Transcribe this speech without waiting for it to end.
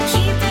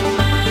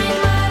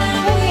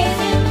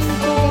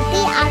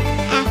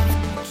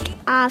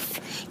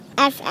off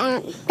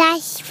FM.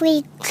 That's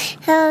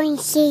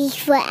frequencies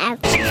forever.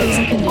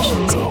 Freezing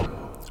conditions.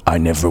 I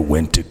never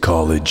went to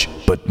college,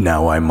 but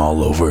now I'm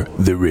all over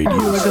the radio.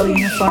 Logo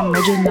uniform,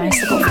 rigid,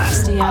 nice little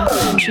frosty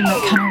outfit. She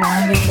might kinda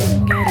wanna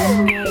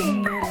get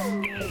in.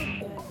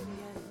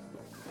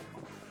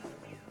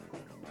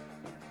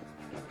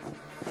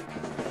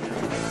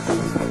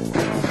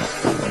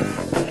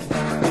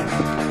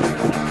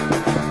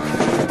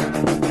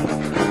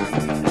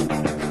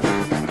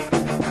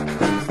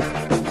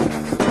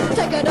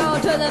 Take it all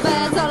to the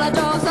beds, all the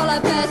dogs, all the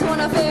pets.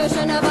 Wanna fish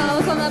in a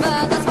bowl from the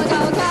bed. That's my go.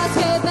 Cats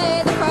give me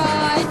the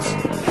fright.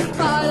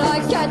 I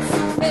like cats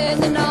in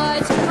the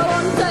night. I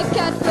want a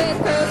cat with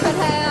poop and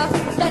hair.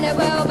 Then it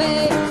will be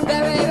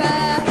very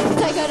rare.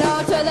 Take it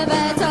all to the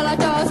beds, all the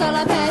dogs, all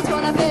the pets.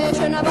 Wanna fish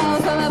in a bowl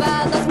from the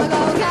bed. That's my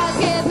go. Cats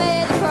give me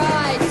the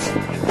fright.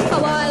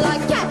 Oh, I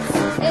like cats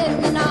in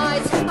the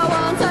night. I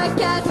want a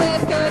cat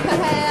with poop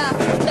and hair.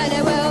 Then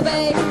it will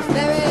be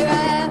very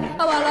rare.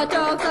 Oh, all the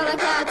dogs, all the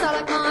cats, all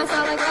the mice,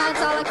 all the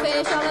rats, all the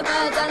fish, all the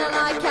birds, and I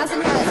like cats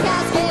and cats.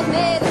 Cats give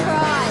me the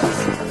fright.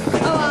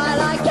 Oh, I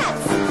like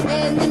cats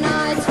in the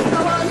night.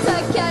 I want a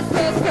cat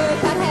with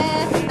poop and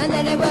hair, and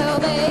then it will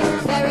be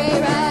very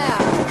rare.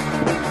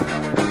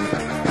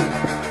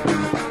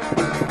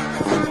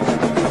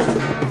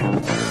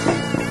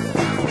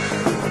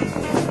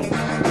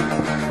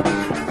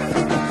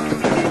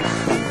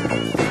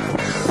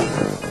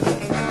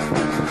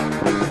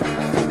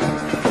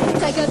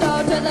 Take a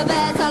dog to the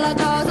vet, all the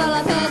dogs, all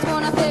the pets,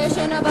 wanna fish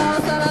in a bowl,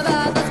 all of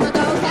that, that's my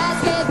dog.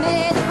 Cats give me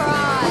the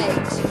fright.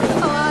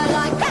 Oh, I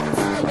like cats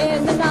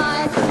in the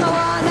night. I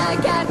want a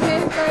cat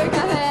with poop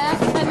and hair,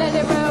 and then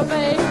it will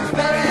be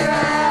very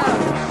rare.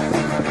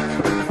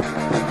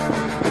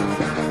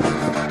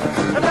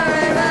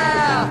 Very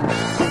rare.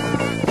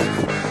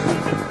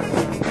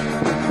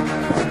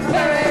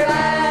 Very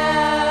rare.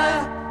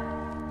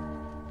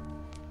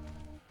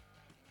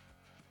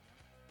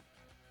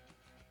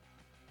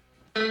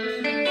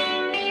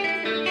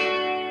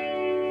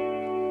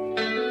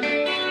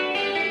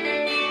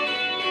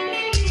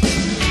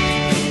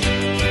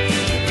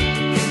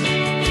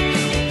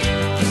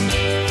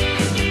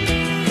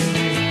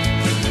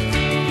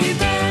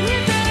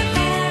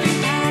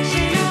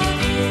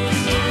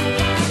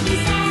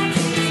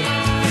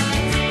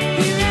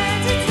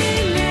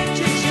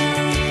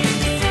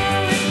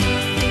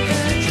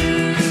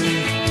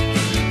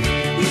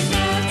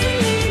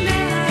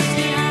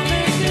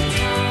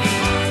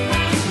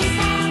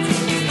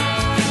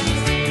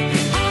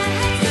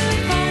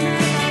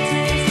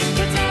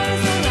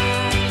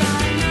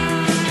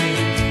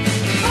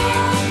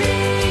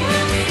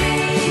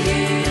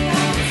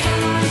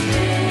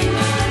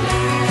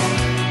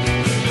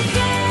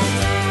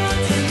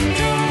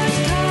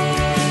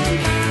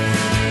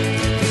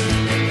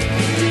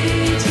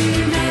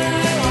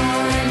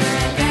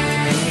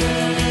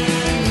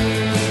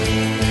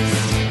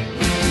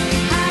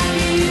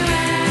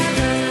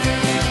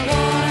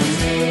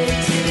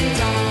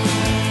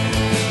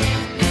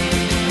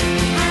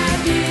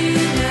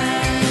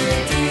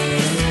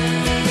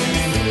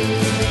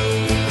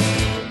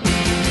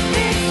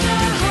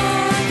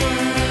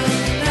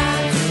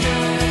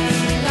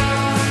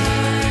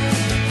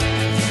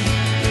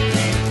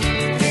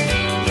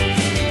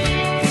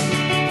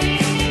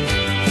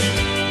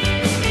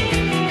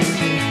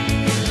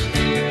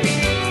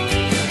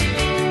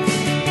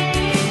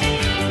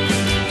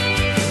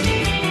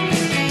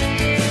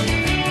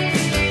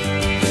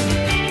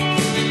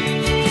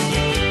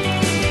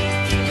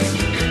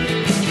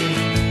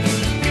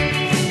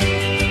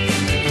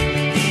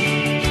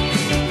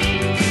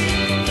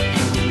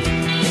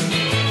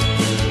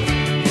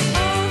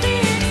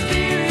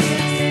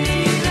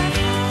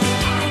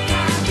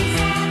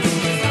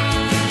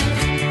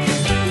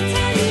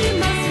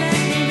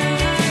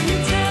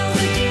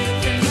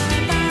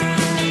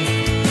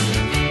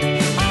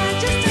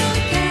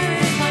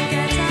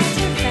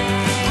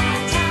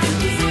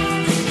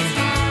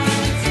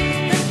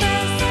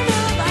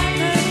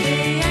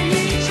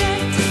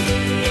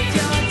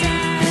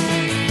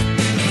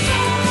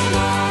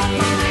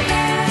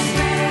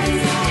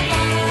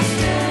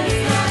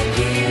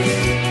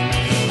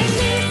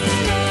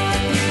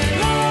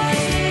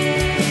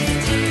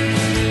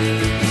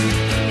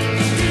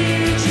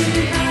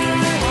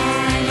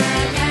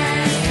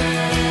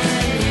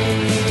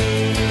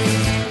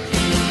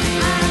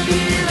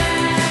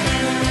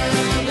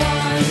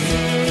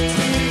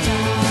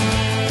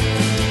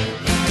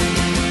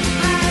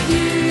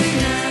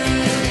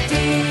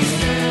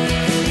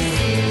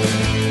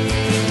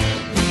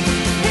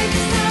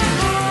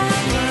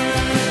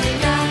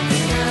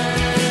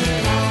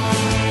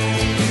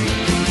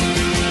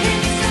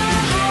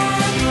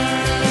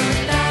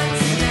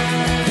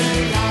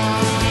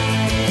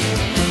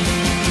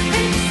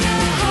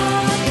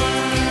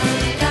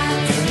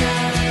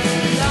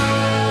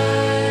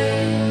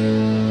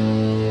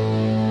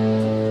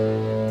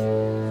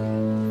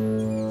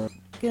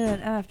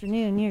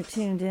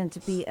 tuned in to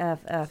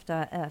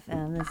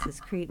BFF.FM. This is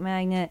Creep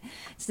Magnet.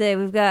 Today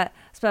we've got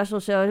a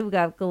special show. We've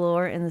got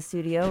Galore in the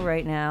studio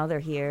right now. They're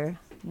here.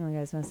 You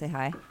guys want to say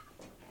hi?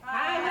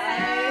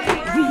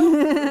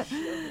 Hi!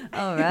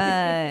 All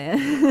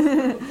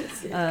right.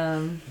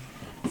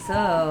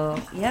 So,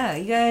 yeah,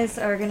 you guys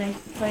are going to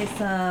play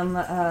some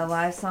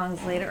live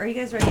songs later. Are you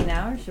guys ready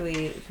now, or should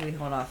we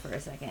hold off for a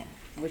second?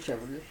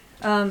 Whichever.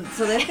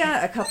 So they've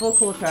got a couple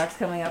cool tracks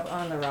coming up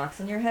on the Rocks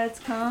in Your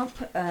Heads comp,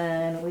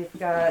 and we've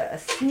got a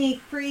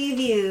sneak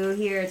preview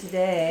here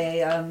today.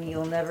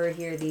 You'll never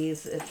hear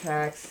these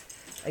tracks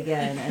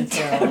again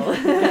until...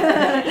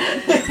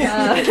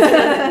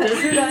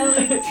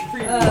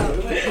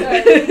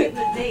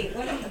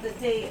 the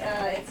date,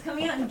 it's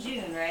coming out in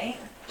June, right?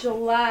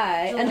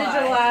 July. End of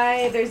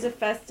July. There's a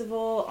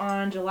festival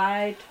on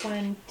July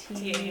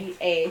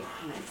 28th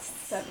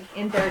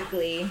in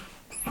Berkeley.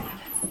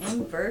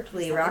 In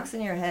Berkeley, Rocks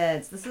in Your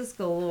Heads. This is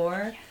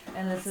Galore,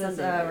 and this is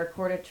a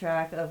recorded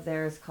track of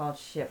theirs called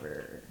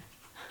Shiver.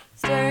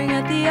 Staring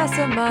at the ass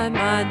of my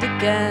mind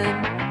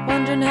again,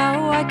 wondering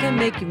how I can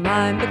make you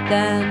mine, but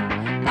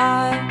then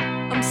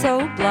I'm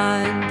so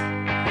blind.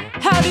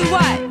 How do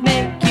I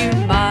make you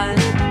mine?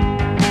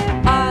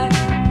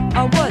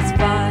 I was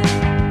fine.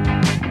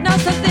 Now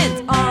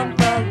something's on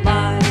the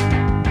line.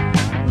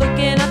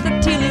 Looking at the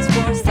tea leaves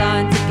for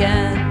signs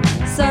again.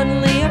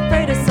 Suddenly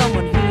afraid of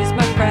someone who's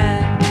my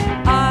friend.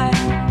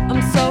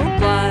 I'm so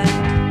blind.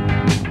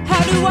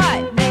 How do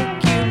I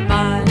make you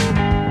mine?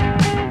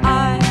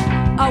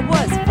 I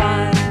was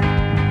fine.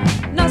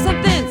 Now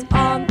something's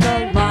on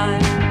the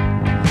line.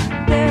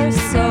 There's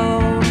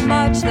so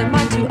much that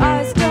my two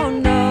eyes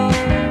don't know,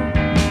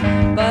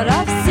 but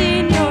I've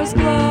seen yours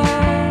glow.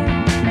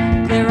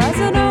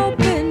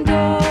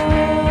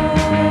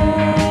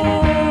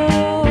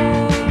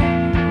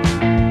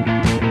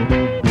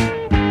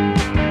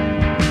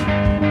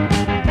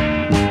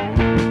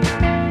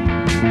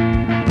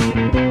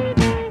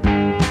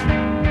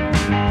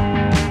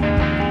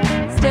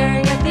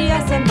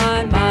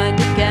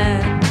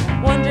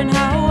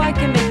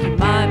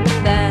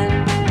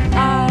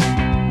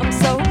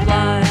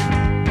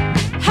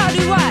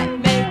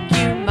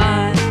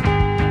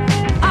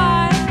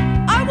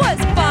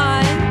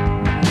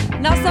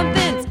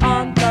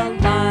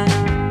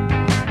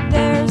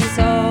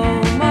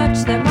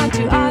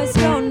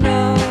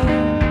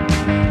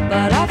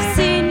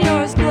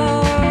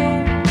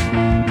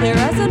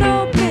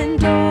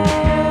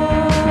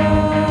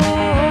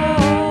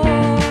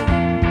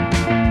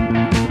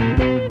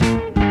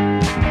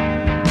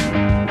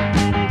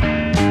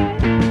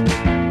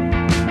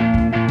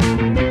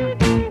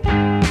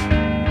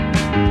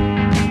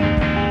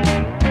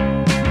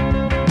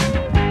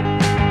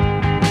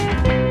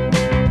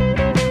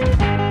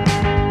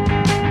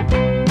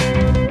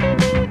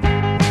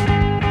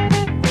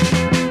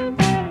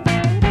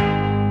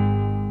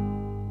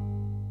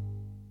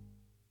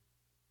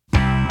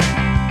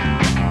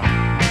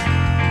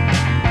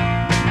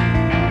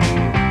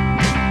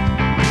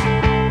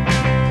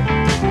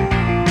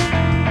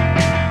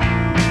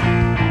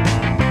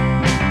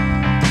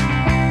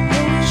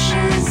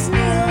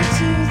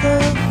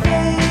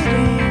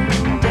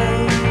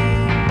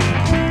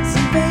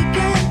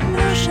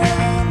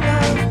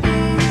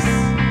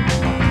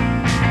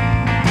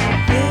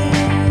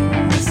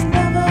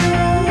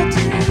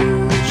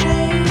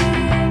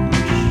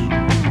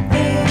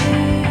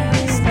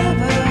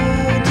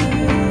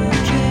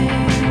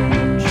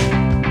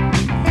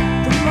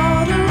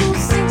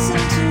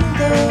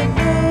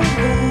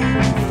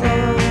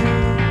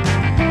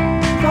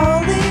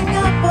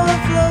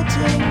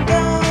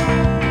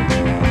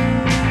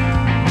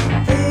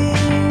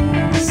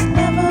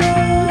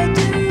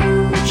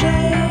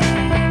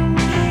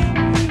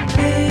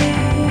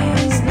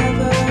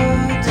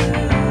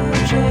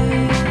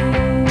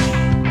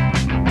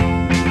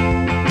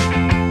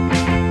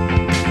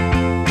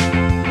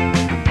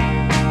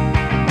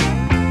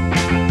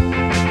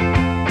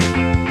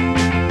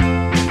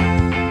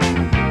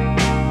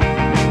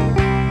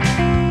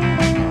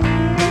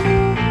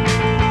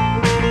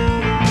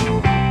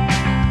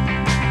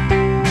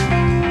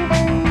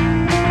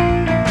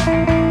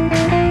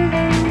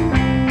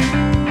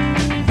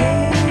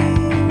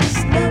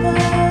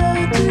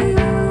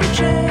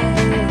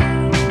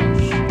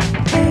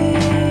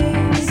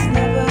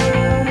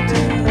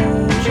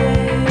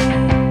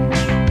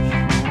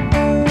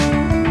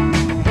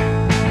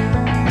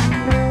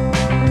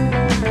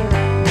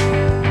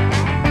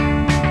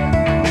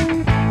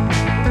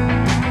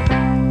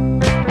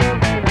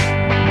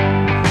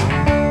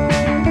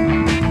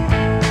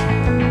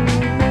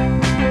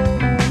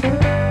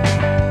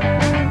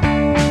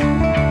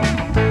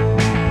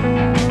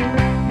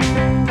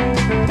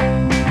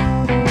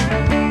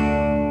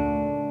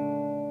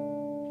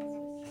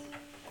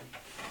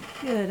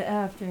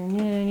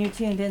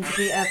 tuned in to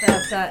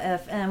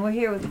BFF.FM. We're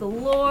here with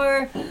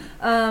Galore.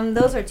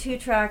 Those are 2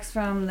 tracks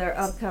from their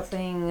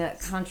upcoming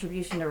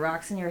Contribution to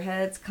Rocks in Your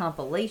Heads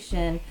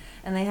compilation.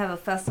 And they have a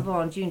festival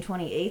on June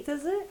 28th,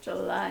 is it?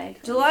 July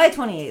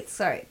 28th,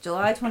 sorry.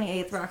 July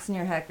 28th, Rocks in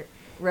Your Head.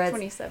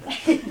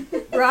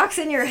 27th. Rocks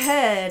in Your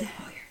Head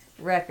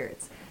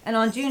Records. And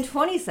on June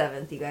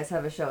 27th, you guys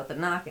have a show at the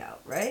Knockout,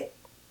 right?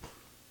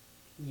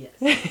 Yes.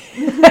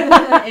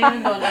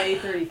 And on May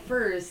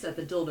 31st at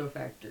the Dildo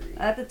Factory.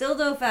 At the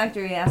Dildo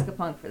Factory, ask a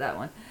punk for that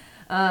one.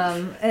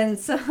 And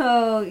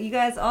so you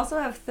guys also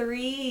have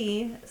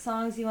 3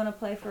 songs you want to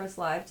play for us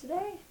live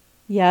today?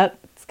 Yep,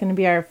 it's going to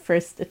be our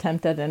first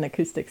attempt at an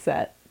acoustic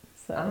set.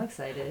 So I'm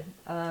excited.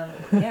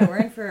 Yeah, we're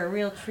in for a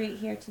real treat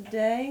here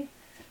today.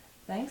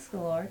 Thanks,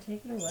 Galore.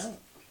 Take it away.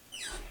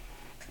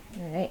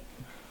 All right.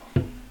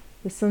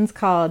 This one's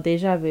called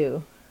Deja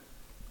Vu.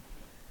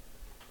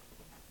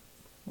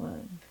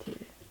 1, 2,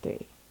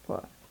 3,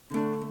 4.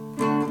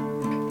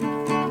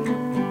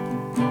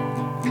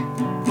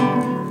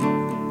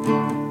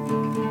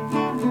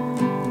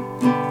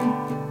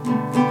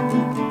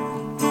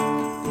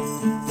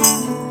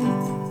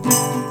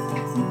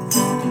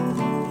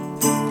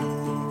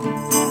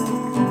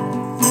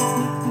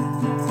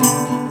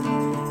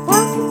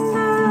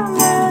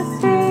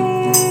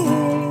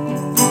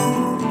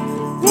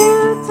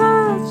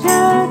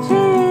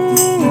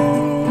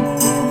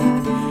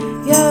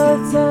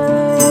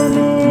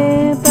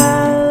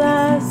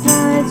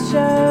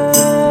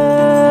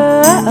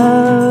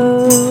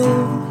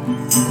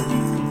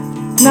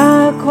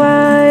 Not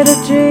quite a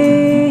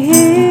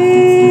dream,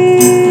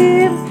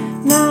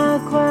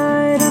 not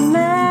quite a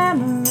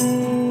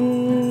memory,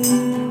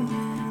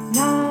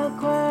 not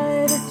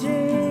quite a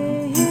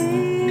dream,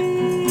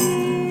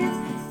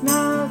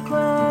 not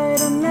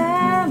quite a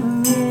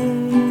memory.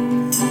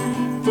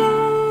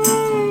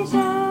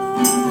 Deja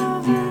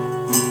vu.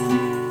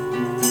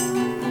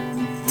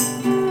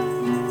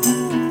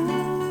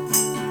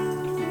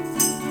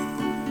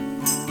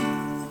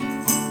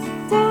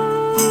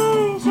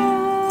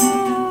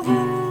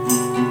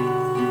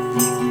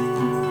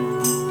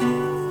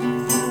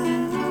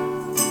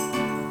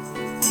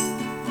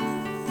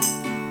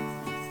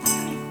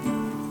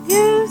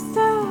 You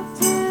stop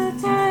to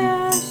tie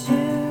your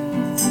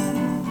shoe.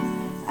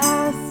 I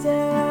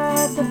stare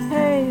at the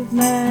pavement.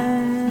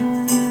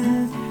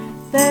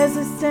 There's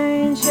a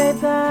stain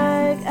shaped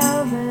like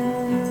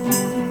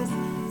Elvis.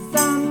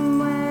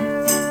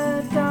 Somewhere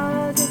a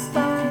dog is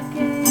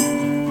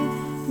barking.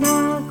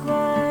 Not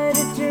quite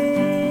a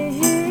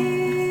dream.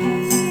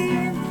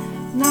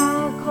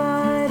 Not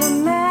quite a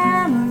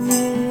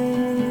memory.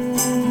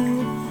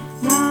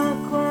 Not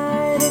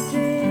quite a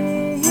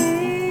dream.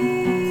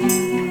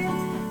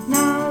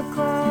 Not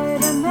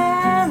quite a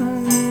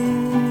memory.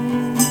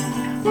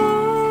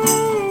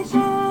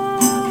 Deja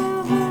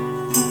vu.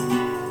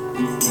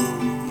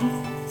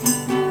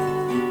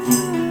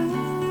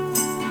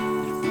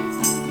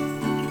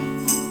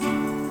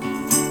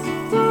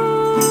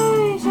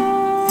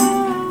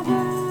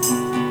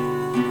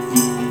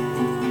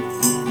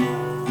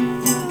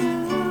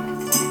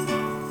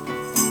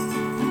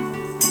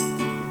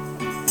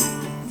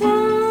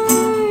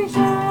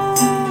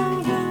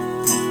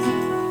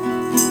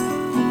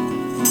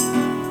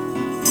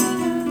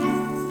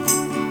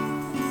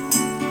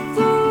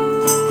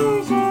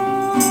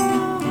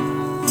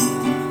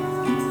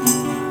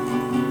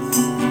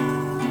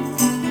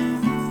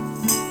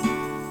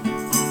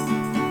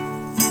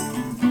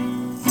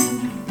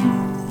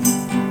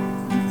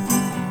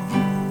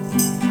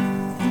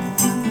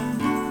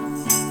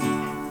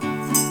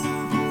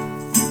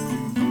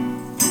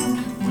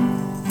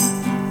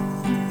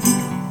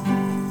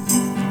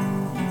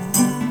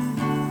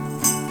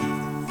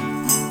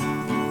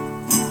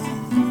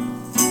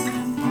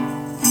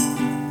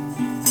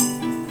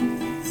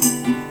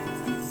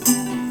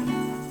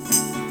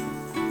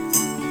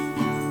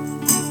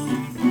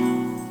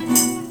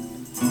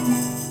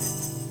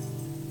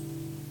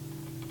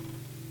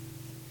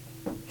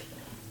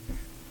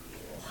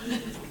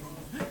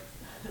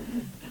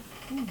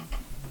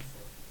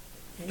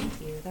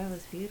 Thank you. That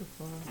was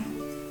beautiful.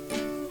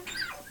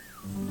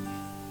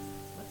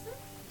 What's that?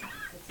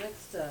 It's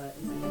next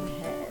in my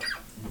head.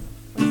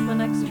 What's the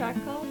next track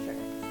called?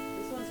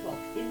 This one's called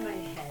In My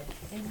Head.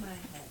 In my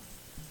head.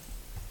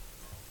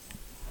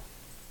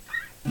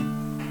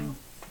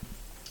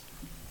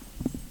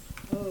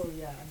 Oh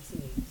yeah, I'm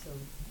singing. So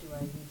do I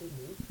need to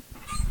move?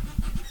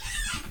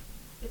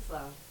 It's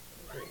loud.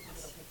 Great. I'll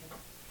pick it up.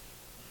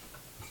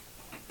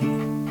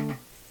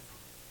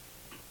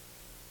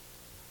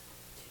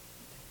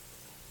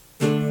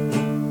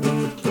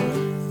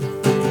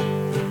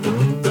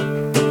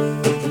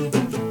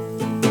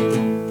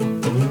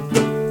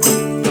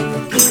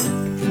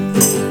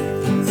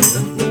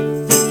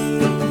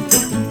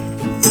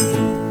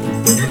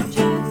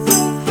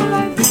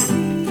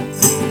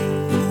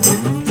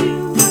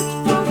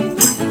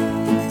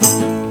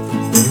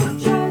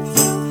 Tried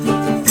so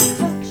hard to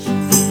touch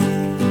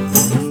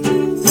you.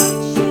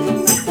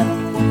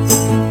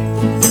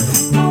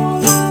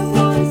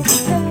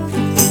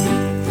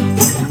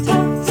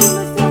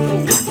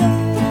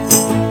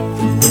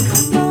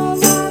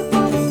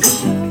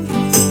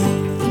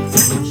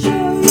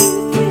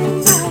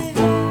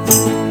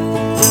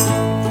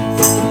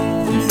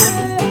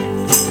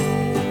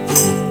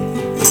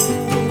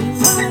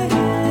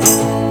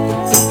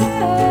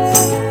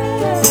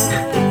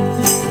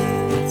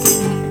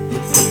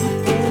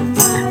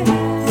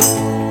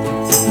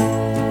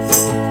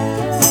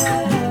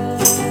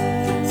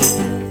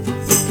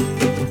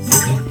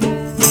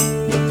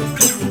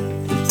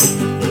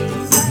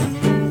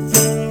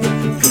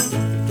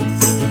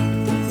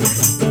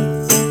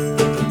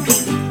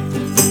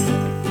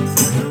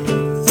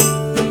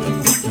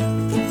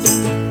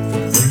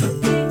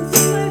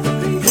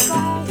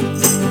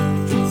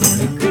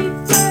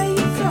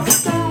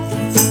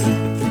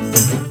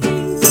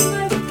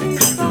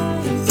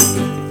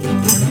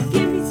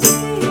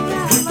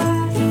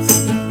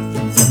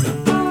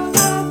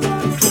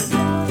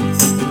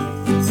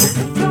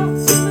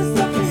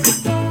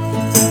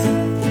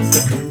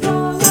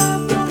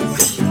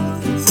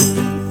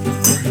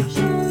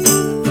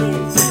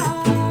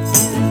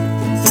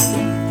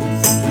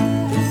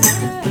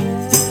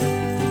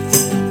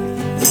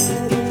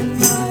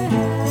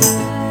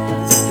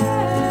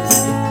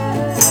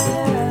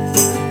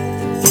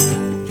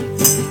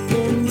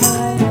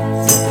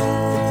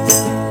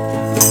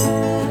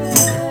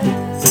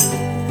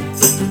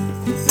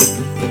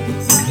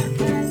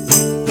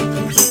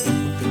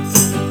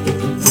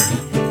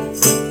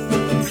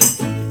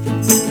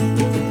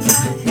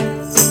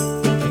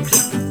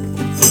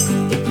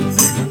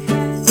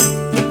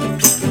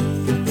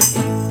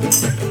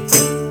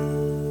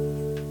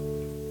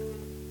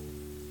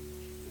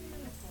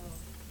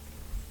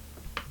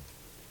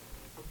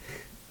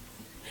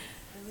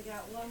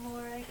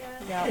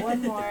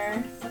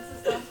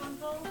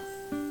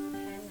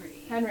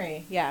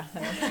 Henry. Yeah.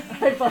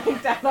 Henry. I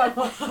blanked out on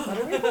what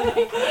are we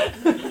playing?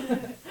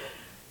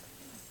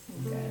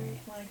 Okay.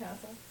 Want to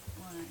count them?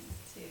 1,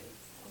 2,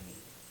 3,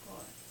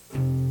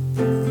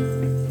 4.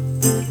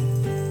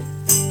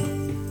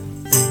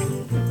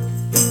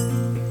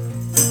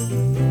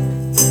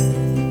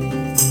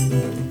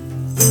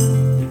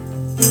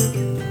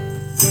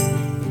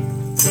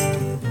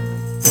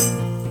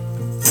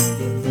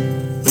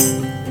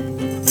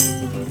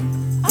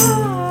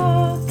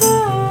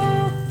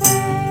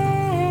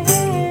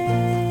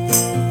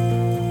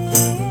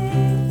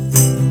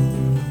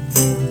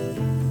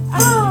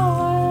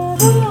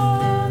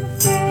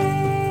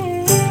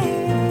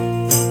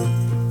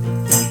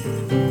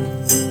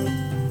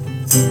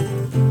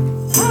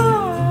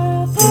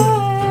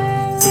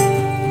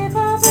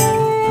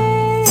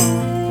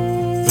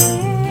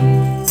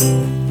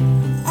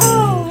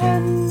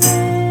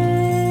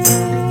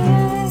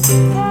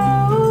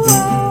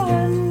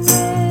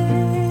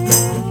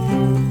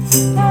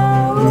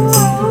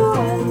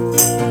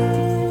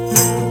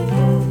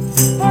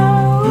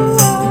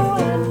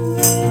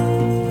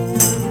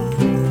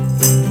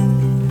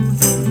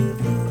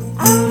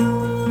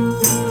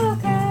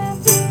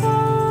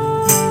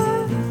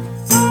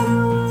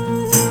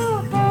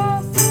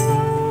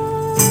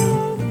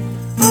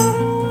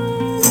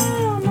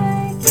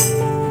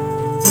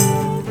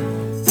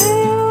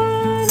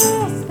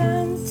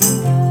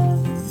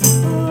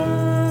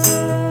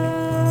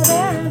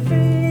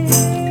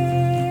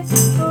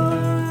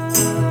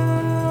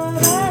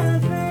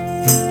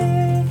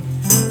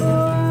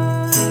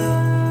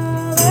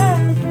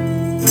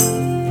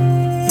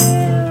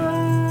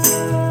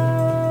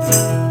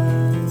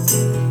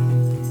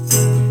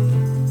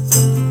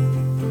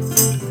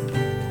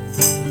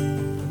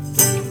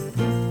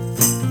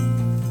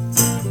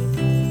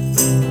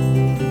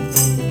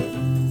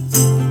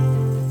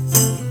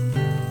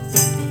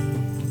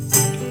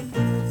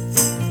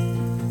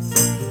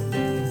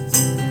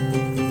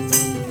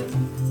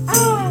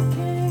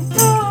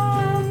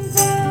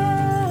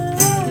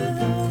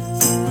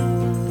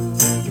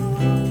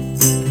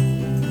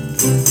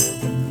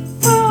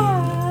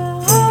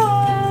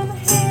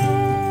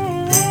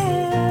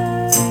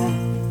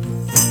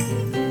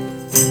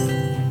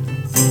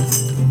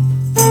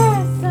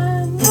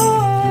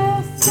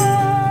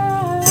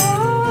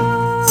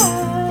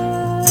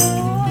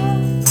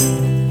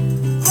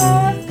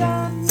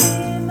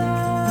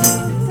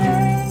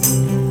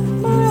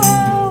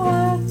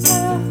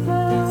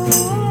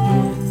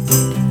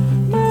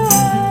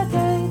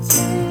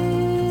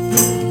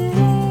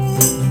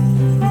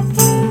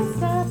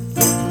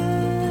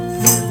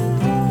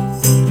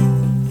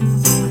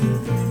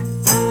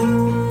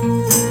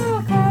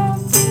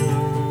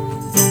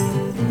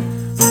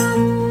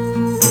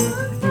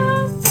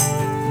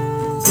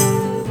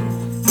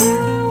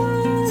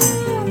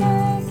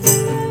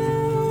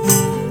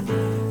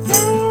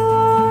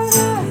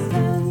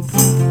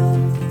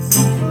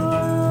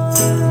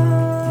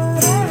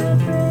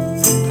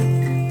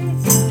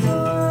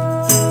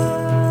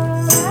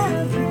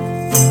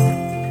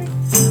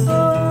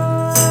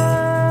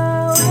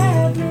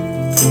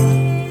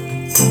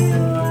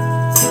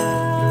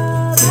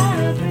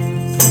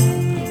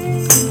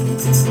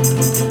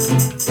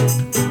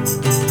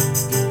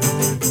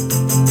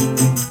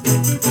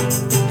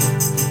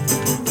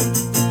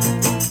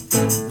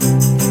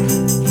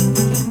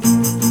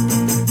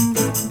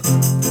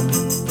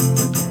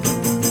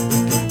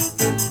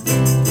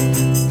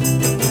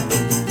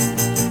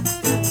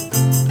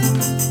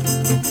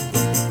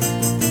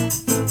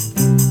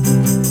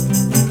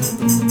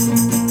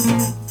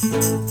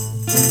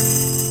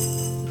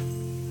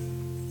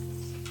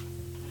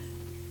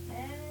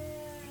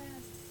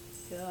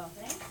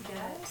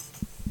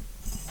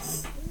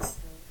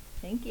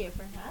 Thank you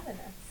for having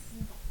us.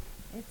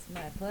 It's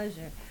my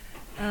pleasure.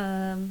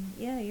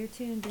 Yeah, you're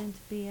tuned into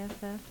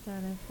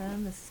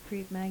BFF.FM. This is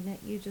Creep Magnet.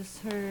 You just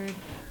heard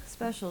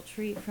special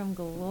treat from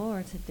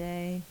Galore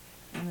today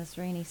on this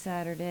rainy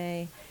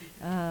Saturday.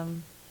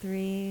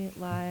 3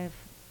 live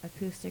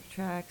acoustic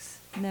tracks,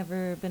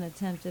 never been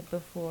attempted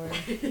before,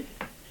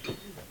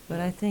 but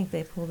I think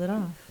they pulled it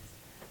off.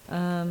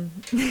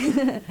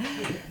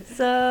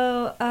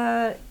 So,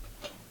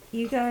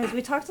 you guys,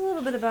 we talked a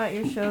little bit about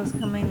your shows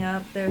coming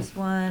up. There's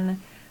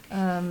one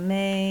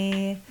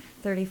May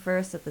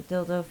 31st at the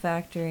Dildo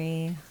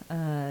Factory,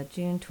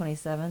 June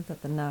 27th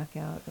at the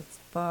Knockout. That's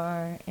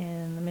bar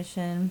in the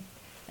Mission,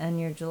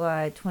 and your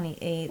July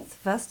 28th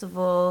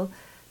festival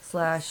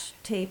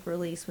 / tape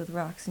release with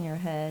Rocks in Your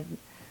Head.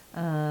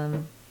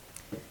 Do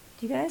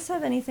you guys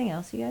have anything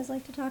else you guys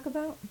like to talk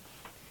about?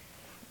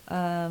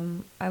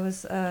 I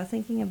was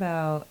thinking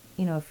about,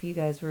 if you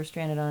guys were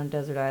stranded on a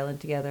desert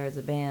island together as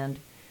a band,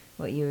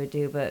 what you would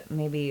do, but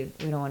maybe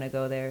we don't want to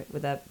go there.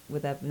 Would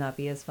that not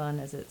be as fun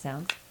as it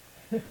sounds?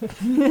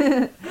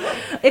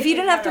 If you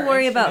didn't have to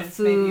worry about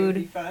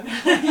food.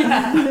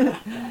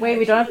 Wait,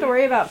 we don't have to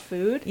worry about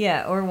food?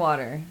 Yeah, or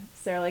water.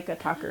 Is there like a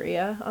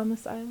taqueria on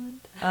this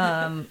island?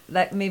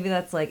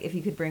 That's like, if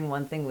you could bring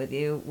one thing with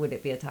you, would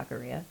it be a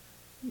taqueria?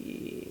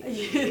 Yeah.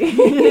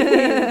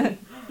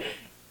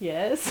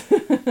 Yes.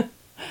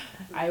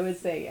 I would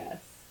say yes.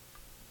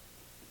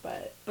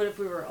 But if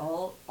we were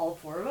all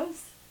 4 of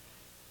us?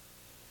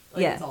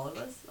 Like Yeah. it's all of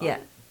us? Yeah.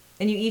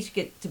 And you each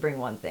get to bring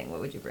one thing.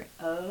 What would you bring?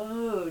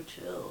 Oh,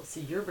 chill.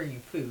 So you're bringing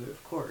food,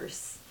 of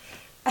course.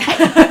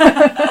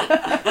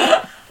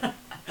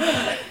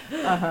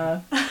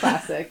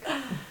 classic.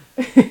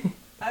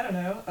 I don't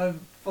know, a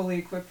fully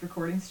equipped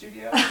recording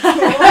studio.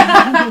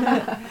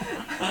 I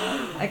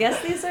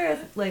guess these are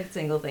like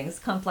single things,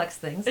 complex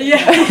things.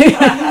 Yeah.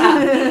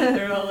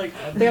 They're all like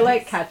They're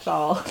like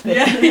catch-all.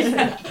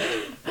 yeah.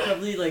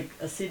 Probably like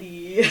a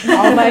city.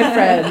 All my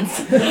friends.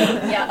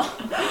 Yeah.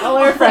 All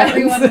our friends.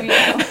 Everyone we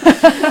know.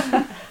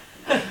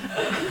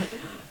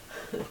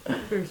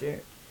 For sure.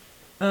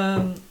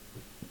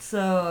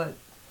 So,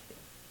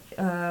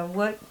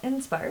 what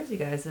inspires you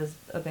guys as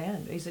a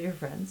band? Is it your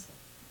friends?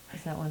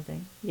 Is that one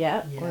thing?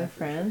 Yeah, Yeah, we're for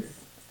friends.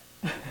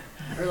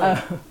 Or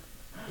like,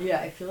 yeah,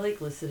 I feel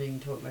like listening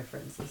to what my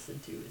friends listen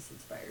to is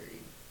inspiring.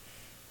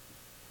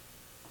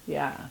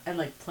 Yeah. And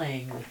like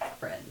playing with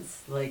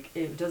friends. Like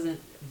it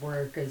doesn't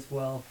work as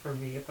well for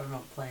me if I'm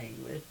not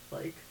playing with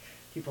like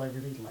people I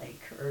really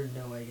like or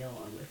know I get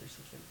along with or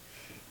something.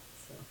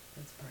 So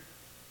that's part of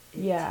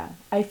it. Yeah.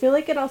 I feel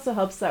like it also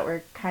helps that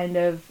we're kind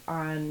of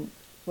on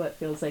what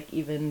feels like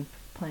even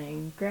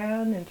playing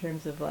ground in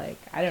terms of like,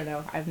 I don't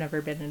know, I've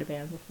never been in a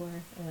band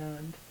before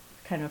and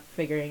kind of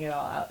figuring it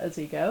all out as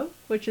we go,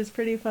 which is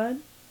pretty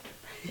fun.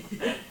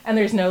 And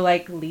there's no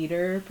like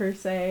leader per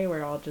se,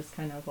 we're all just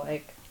kind of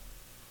like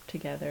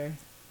together.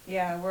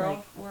 Yeah, we're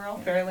Like, all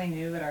fairly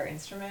new at our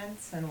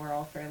instruments, and we're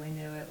all fairly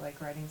new at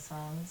like writing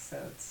songs. So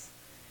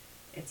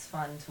it's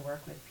fun to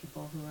work with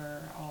people who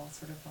are all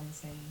sort of on the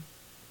same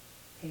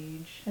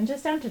page. And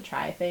just down to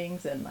try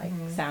things and like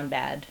sound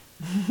bad.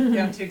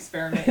 Down to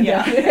experiment.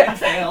 Yeah,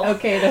 fail.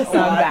 Okay to a sound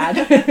lot. bad.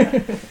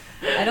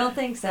 I don't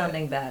think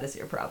sounding bad is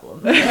your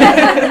problem.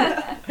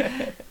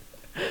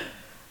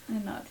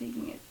 And not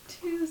taking it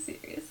too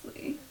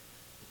seriously.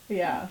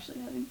 Yeah. Actually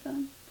having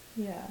fun.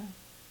 Yeah.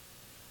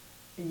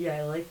 Yeah,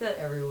 I like that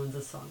everyone's a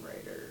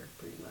songwriter,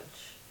 pretty much.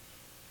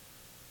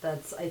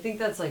 I think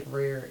that's like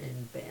rare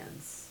in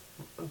bands,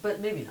 but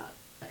maybe not,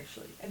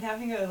 actually. And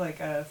having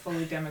a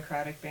fully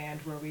democratic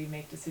band where we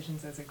make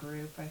decisions as a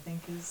group, I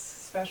think is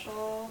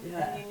special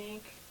Yeah. and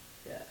unique.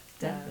 Yeah.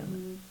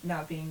 Definitely.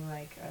 Not being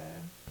like a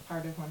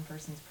part of one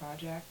person's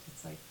project.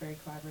 It's like very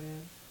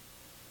collaborative.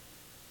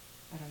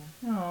 I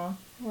don't know. Aw,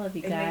 love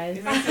you It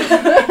guys. makes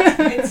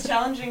it's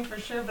challenging for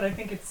sure, but I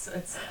think it's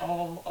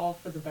all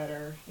for the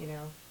better, you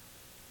know.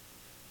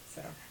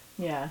 So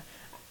Yeah.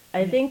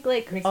 I think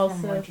like it makes for more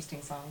also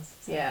interesting songs.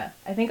 So. yeah,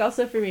 I think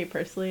also for me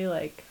personally,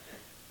 like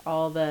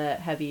all the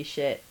heavy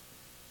shit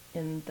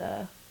in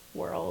the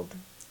world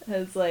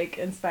has like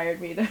inspired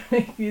me to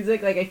make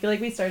music. Like I feel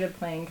like we started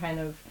playing kind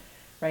of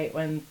right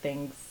when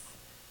things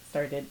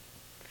started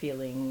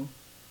feeling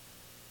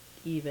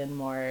even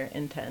more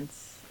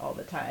intense all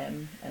the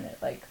time, and it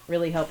like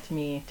really helped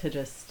me to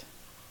just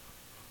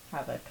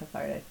have a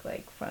cathartic,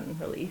 like fun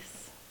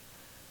release.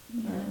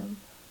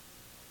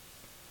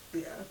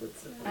 Yeah,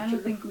 that's I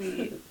don't think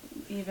we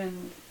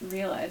even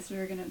realized we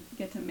were gonna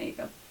get to make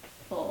a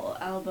full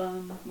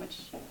album,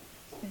 which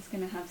is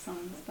gonna have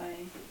songs by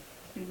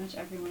pretty much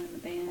everyone in the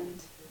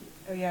band.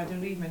 Oh yeah,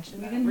 did we mention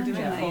We that? didn't We're doing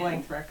mention a that full yet.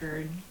 length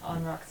record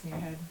on Rocks in Your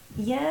Head.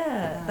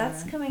 Yeah,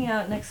 that's coming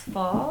out next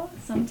fall.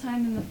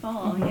 Sometime in the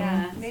fall,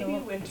 yeah. Maybe so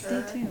winter.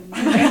 Stay tuned.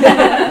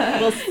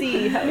 We'll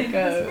see how it Maybe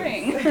goes.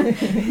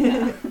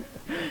 spring.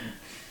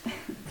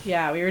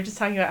 Yeah, we were just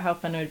talking about how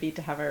fun it would be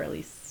to have a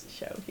release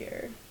show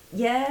here in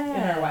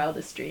Yeah. our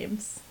wildest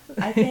dreams.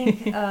 I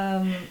think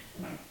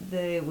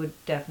they would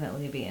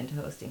definitely be into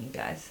hosting you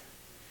guys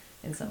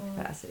in some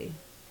capacity.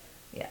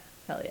 Yeah.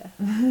 Hell yeah.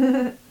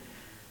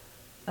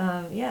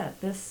 Yeah,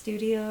 this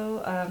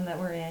studio that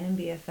we're in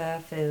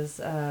BFF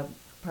is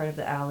part of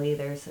the alley.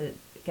 There's a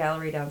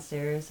gallery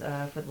downstairs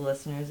for the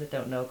listeners that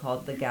don't know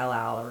called the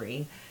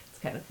Gallery. It's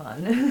kind of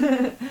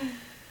fun.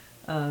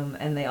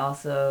 And they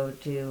also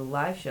do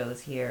live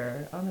shows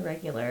here on the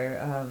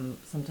regular.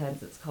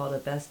 Sometimes it's called a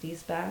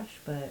Besties Bash,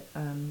 but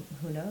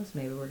who knows?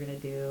 Maybe we're going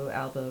to do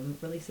album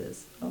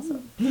releases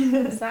also.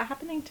 Is that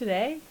happening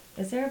today?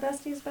 Is there a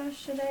Besties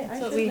Bash today?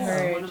 That's what should we know.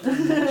 heard. One of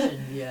them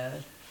mentioned, yeah.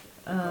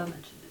 Mentioned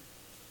it.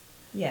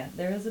 Yeah,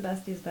 there is a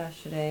Besties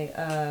Bash today.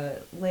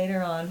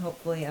 Later on,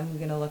 hopefully, I'm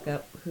going to look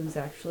up who's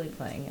actually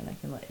playing, and I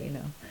can let you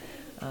know.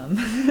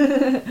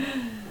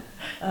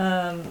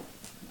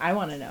 I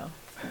want to know.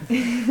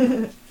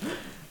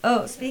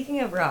 Oh,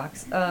 speaking of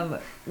rocks,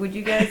 would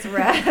you guys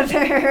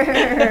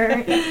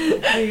rather...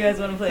 Do you guys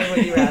want to play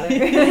Would You Rather?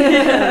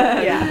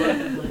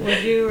 Yeah.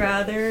 Would you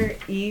rather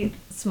eat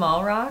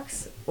small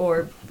rocks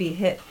or be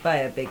hit by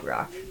a big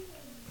rock?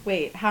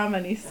 Wait, how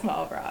many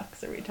small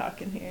rocks are we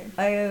talking here?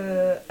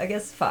 I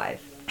guess 5.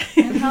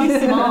 And how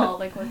small?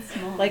 Like what's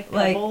small? Like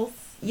Like- pebbles?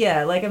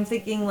 Yeah, like I'm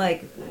thinking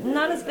like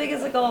not as big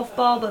as a golf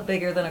ball, but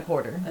bigger than a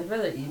quarter. I'd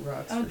rather eat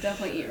rocks. I would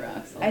definitely eat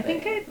rocks. All I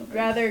think day. I'd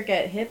rather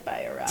get hit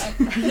by a rock.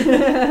 Does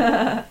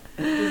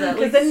that,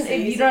 Because then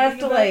say you don't have to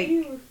something about like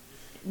you?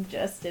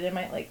 ingest it. It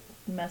might like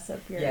mess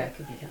up your Yeah, it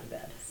could be kind of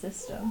bad.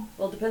 system.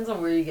 Well, it depends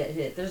on where you get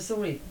hit. There's so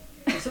many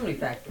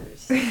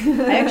factors.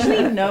 I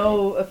actually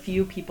know a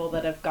few people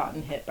that have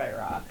gotten hit by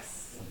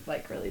rocks,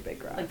 like really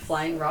big rocks. Like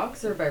flying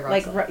rocks or by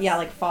rocks? Like yeah,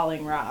 like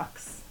falling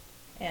rocks.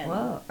 And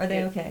Whoa, are they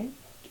it- okay?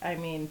 I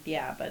mean,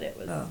 yeah, but it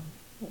was Oh.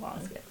 a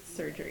long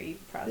surgery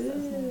process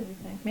and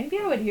everything. Maybe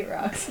I would eat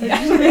rocks.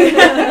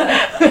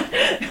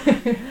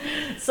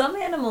 Some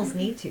animals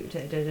need to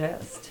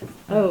digest.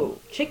 Oh,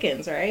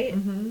 chickens, right?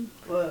 Mm-hmm.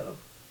 Whoa.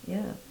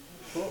 Yeah.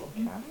 Cool.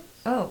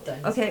 Oh, okay.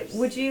 Dinosaurs.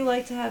 Would you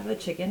like to have a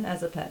chicken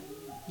as a pet?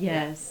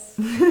 Yes.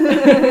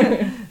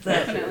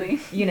 Definitely.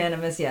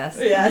 Unanimous yes.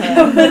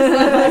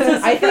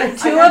 I think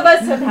two of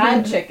us have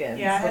had chickens.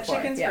 Yeah, I had before.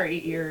 chickens Yeah. for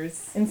 8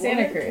 years. In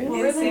Santa What? Cruz.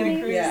 In Santa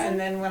Cruz, Yeah. and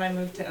then when I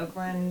moved to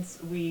Oakland,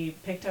 we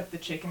picked up the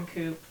chicken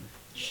coop,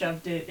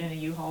 shoved it in a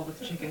U-Haul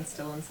with chickens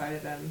still inside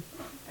of them,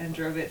 and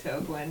drove it to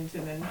Oakland,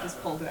 and then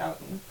just pulled it out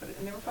and put it,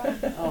 and they were fine.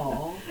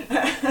 Oh.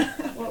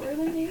 What were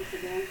their names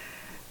again?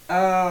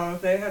 Oh,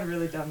 they had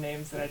really dumb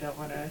names that I don't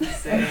want to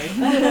say.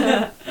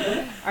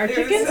 Our It was-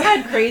 chickens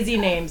had crazy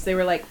names. They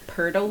were like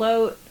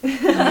Pertalote,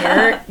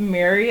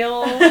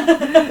 Muriel,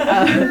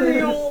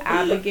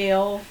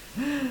 Abigail,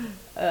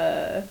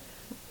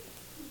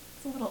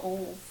 It's a little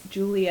old.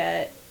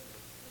 Juliet.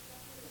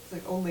 It's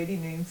like old lady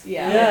names.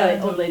 Yeah, Yeah,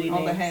 like old lady all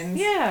the names. hens.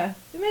 Yeah,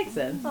 it makes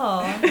sense.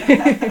 Aw,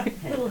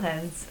 little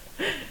hens.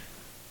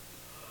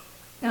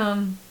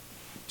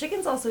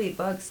 Chickens also eat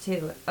bugs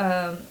too.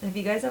 Have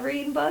you guys ever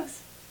eaten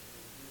bugs?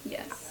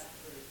 Yes.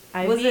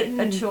 I've Was it a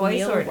eaten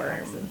choice or an mealworm.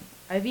 accident?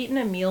 I've eaten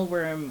a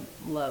mealworm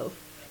loaf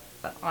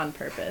on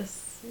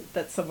purpose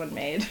that someone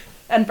made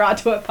and brought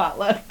to a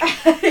potluck.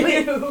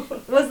 Wait,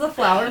 was the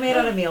flour made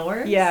out of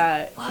mealworms?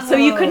 Yeah. So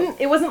you Wow. couldn't.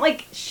 It wasn't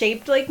like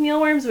shaped like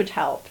mealworms, which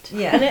helped.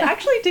 Yeah. And it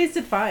actually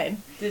tasted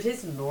fine. Did it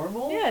taste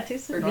normal? Yeah, it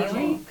tasted Or normal.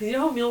 did you? Because you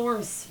know how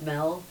mealworms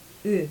smell?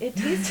 It Do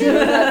you tasted.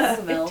 know that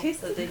smell It that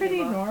tasted they pretty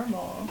give off?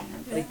 normal.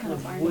 Like kind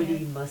of Barnyard.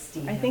 woody,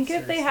 musty. I think if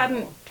hamster they smell.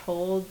 hadn't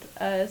told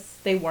us,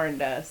 they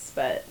warned us,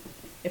 but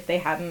if they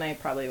hadn't, I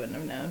probably wouldn't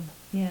have known.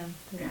 Yeah.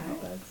 They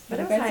had bugs. But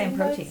Have it's you guys high in eaten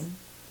bugs? protein.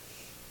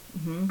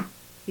 Mhm.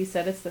 He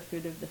said it's the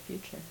food of the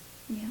future.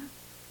 Yeah.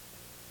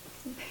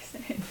 That's what they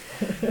say.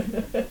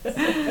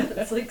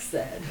 It's like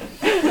sad.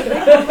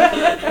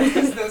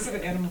 Because those are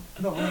the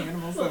only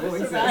animals that will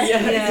exist.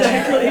 Yeah,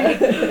 exactly. I'd I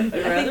think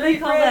rather they eat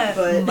call bread, that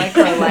but-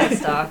 micro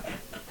livestock,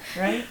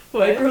 right?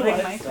 Micro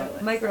Like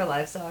livestock. Micro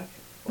livestock.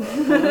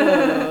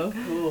 Whoa.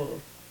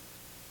 Cool.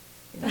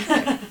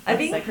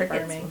 I've eaten Like crickets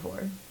farming.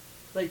 before.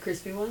 Like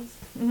crispy ones?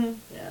 Mm-hmm.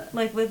 Yeah.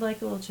 Like with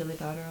like a little chili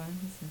powder on.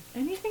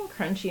 Anything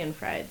crunchy and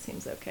fried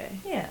seems okay.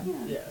 Yeah.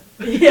 Yeah.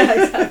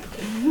 Yeah,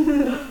 exactly.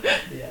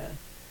 Yeah.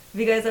 Have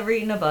you guys ever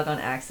eaten a bug on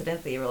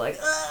accident that you were like,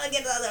 oh,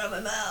 get that out of my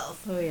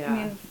mouth? Oh yeah. I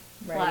mean,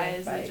 Riding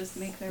flies that bikes. just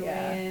make their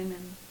Yeah. way in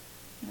and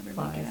never make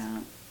Flies. it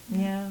out.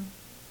 Yeah.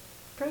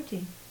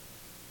 Protein.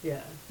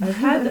 Yeah. I've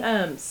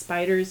had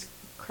spiders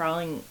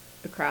crawling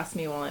across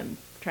me while I'm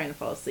trying to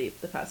fall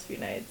asleep the past few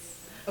nights.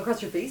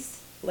 Across your face?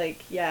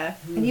 Like, yeah.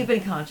 And you've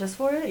been conscious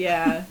for it?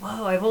 Yeah.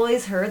 Whoa, I've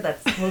always heard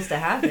that's supposed to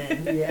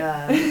happen.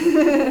 Yeah.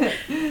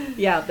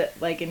 Yeah, but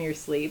like in your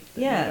sleep.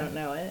 that Yeah. You don't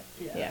know it.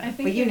 Yeah. Yeah. I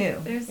think But you there's-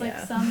 knew. There's like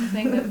Yeah.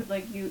 something that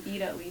like you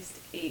eat at least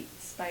 8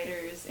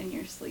 spiders in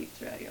your sleep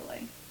throughout your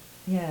life.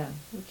 Yeah.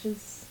 Which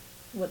is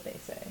what they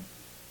say.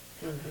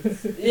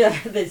 Yeah,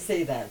 they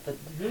say that, but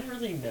who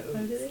really knows?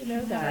 How do they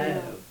know I that?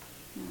 know.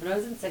 When I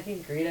was in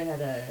second grade, I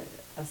had a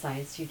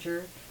science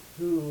teacher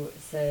who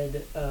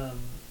said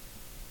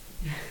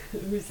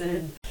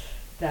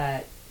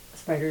that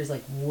spiders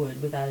like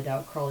would without a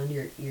doubt crawl into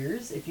your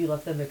ears if you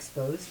left them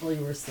exposed while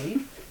you were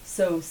asleep.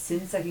 So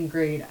since second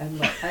grade, I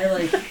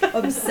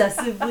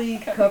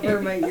obsessively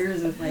cover my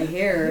ears with my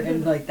hair,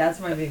 and like that's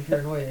my big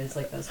paranoia is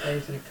like that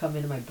spider's gonna come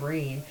into my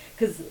brain,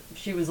 because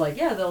she was like,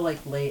 yeah, they'll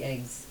like lay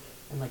eggs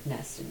and like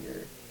nest in your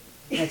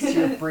next to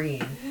your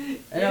brain,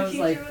 and I was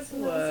like,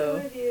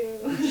 Whoa.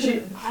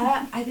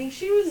 I think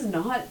she was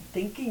not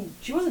thinking.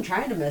 She wasn't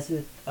trying to mess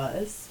with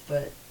us,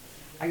 but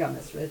I got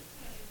messed with.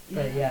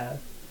 But yeah,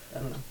 I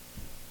don't know.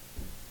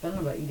 I don't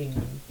know about eating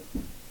them.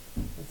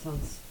 That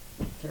sounds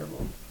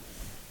terrible.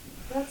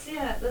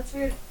 That's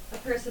weird. A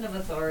person of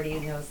authority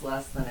knows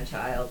less than a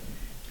child.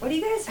 What do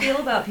you guys feel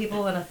about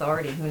people in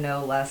authority who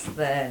know less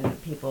than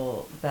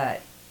people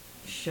that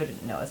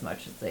shouldn't know as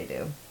much as they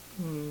do?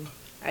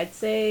 I'd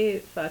say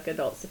fuck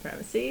adult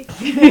supremacy.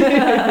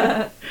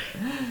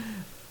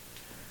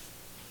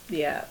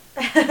 Yeah.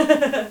 I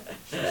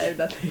have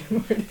nothing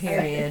more to say.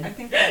 Period. I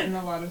think that in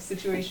a lot of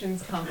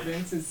situations,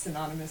 confidence is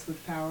synonymous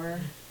with power.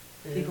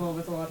 Yeah. People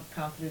with a lot of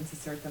confidence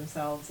assert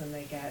themselves and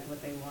they get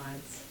what they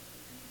want.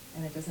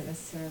 And it doesn't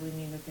necessarily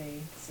mean that they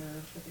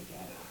deserve what they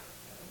get.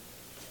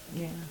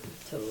 Yeah.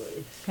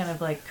 Totally. Kind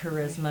of like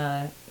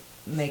charisma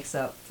makes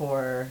up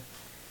for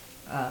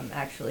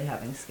actually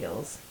having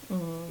skills.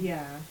 Mhm.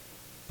 Yeah.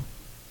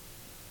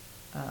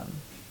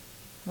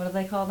 what do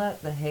they call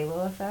that? The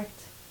halo effect.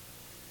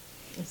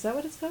 Is that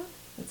what it's called?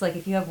 It's like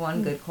if you have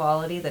one good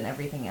quality, then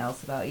everything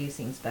else about you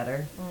seems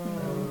better.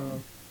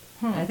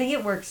 And I think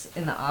it works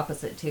in the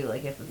opposite too.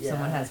 Like if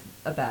someone has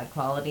a bad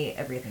quality,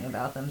 everything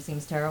about them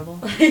seems terrible.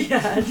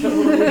 Yeah,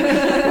 totally.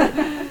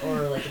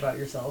 Or like about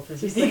yourself.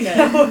 If you Just think like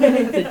that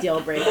way. the deal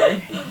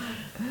breaker.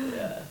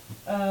 Yeah.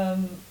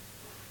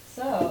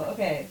 So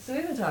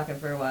we've been talking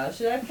for a while.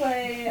 Should I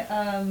play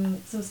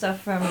some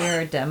stuff from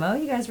your demo?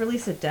 You guys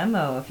released a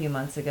demo a few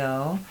months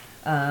ago.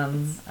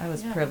 I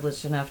was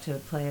privileged enough to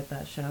play at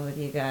that show with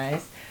you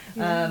guys.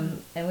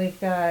 And we've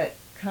got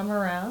Come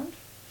Around.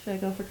 Should I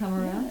go for Come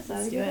Around? Is that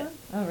let's a do good it.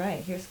 one? All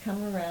right, here's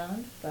Come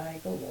Around by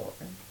Galore.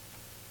 But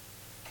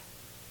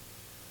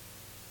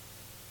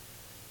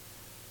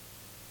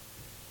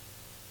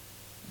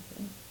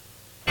then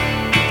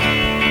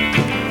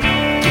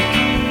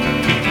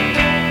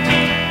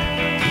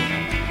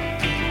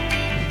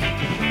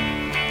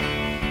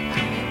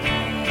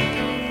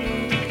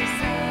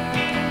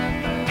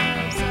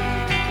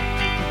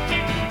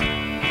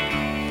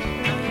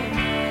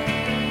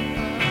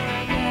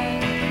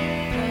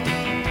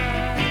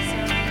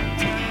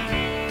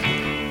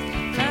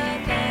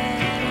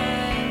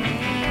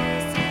I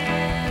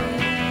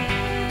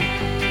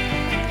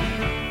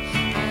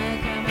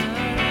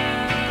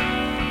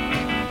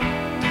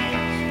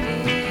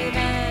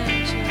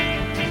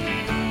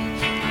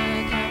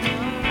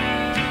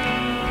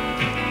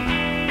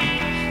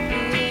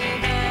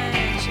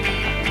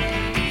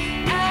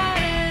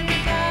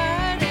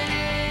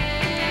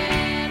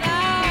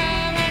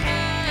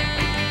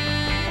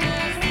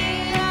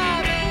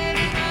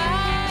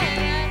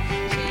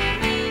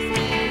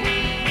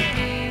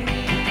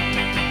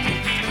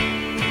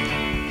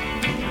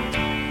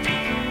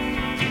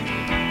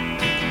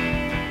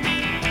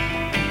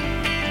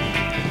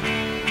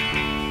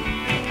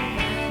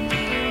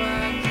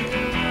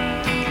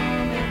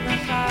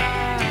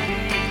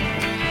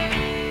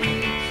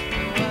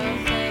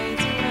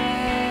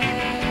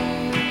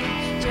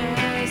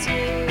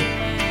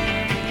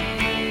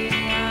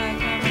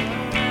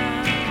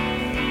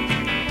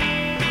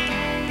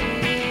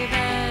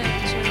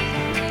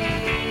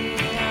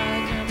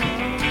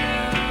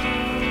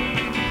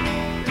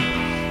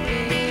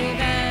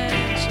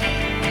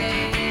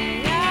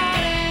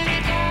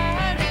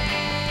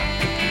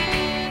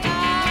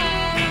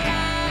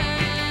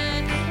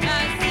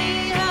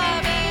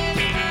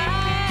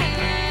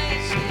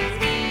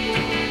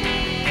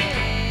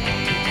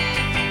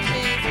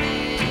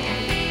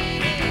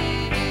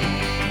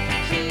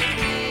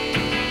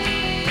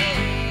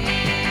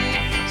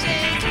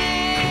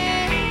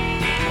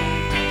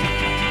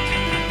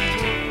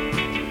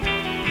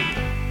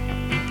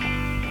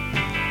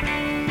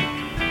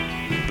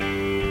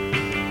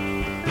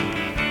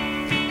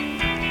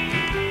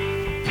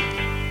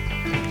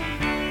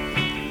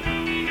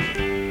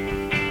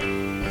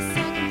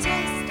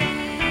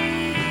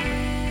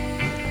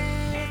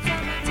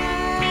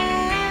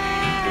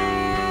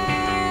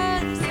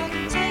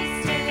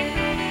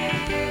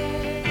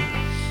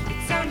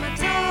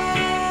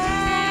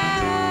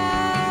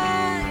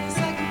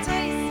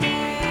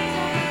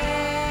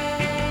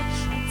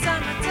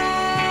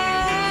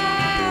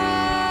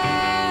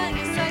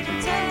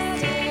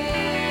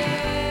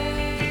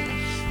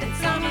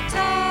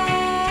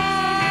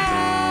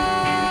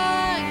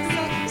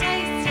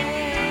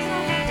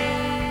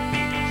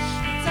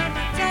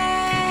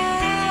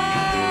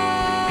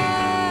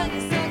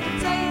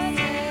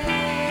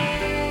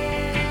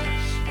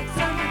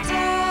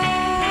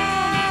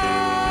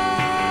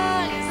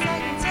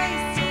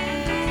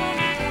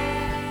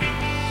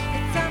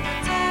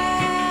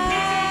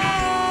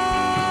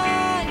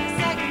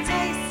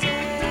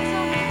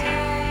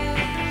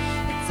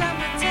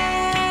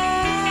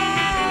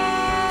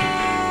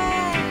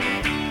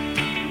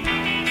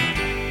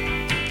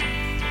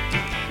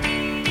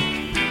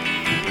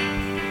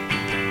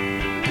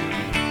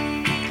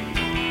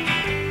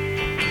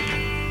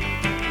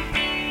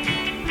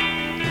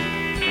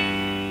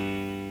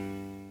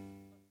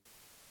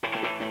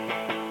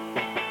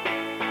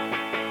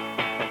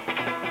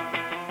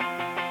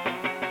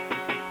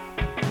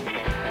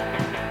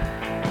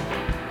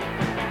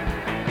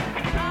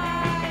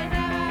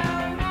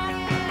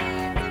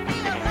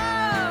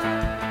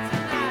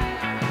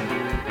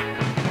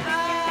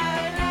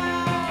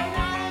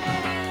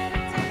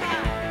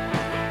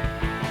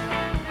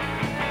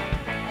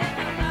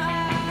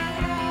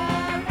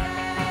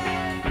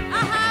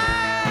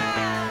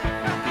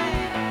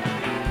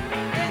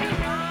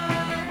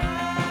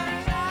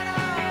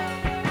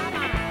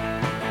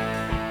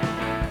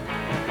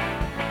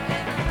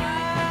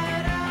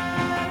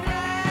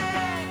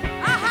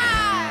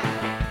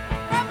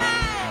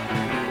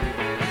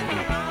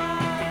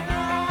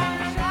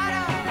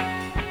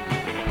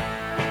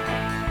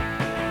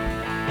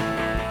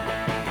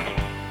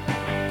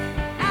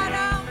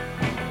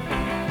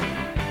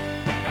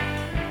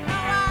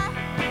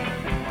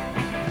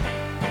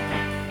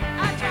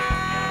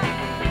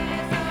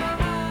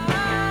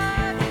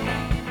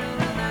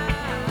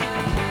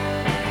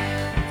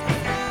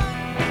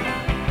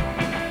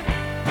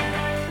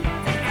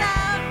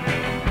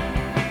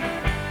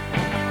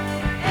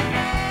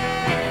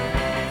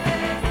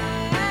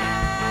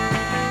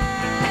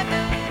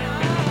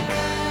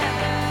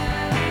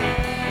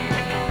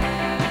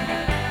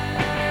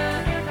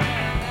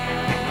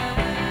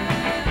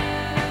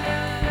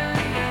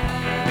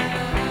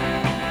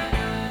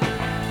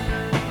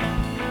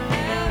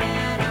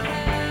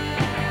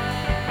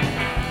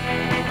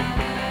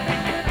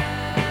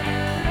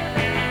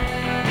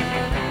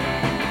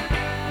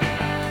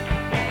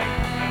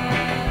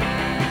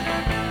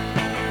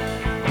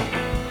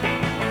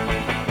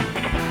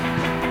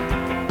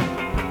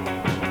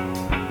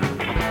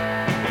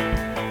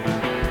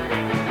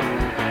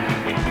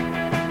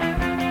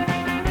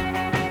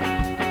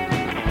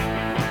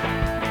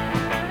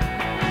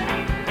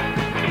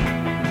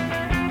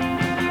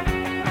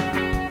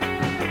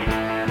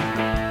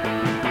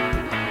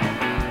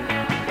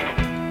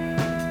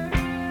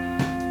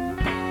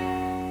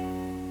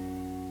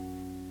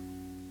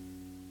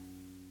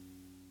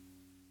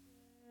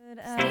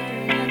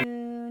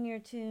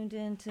tuned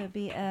into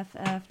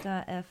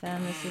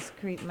BFF.FM. This is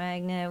Creep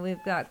Magnet.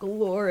 We've got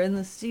Galore in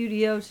the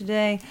studio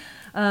today,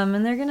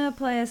 and they're gonna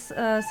play us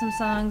some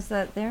songs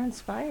that they're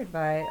inspired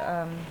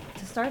by.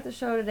 To start the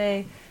show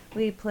today,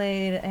 we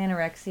played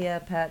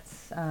Anorexia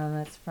Pets.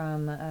 That's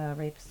from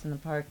Rapist in the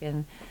Park,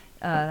 and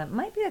that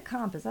might be a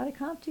comp. Is that a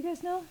comp? Do you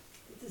guys know?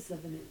 It's a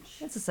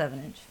 7-inch. It's a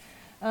 7-inch.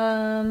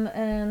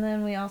 And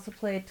then we also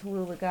played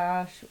Tallulah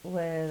Gosh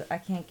with I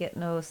Can't Get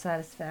No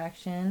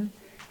Satisfaction.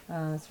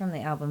 It's from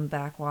the album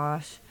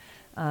Backwash.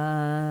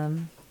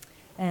 And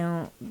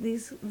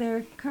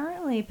they're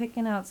currently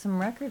picking out some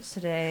records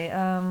today.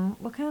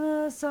 What kind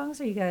of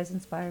songs are you guys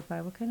inspired by?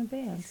 What kind of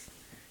bands?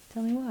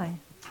 Tell me why.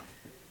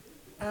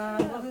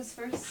 Well, this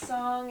first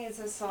song is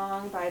a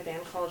song by a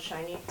band called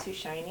Shiny Too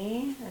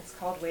Shiny. It's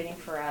called Waiting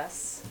for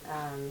Us.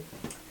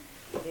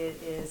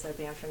 It is a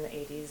band from the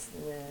 80s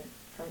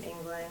from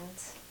England.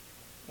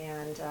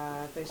 And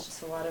there's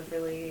just a lot of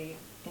really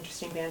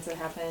interesting bands that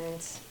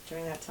happened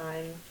during that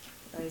time.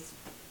 I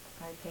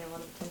pay a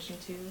lot of attention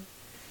to.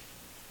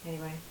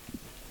 Anyway,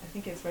 I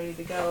think it's ready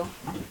to go.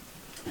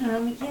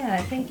 Yeah,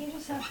 I think you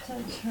just have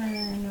to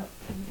turn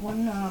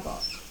one knob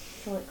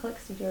off till it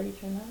clicks. Did you already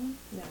turn that one?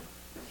 No.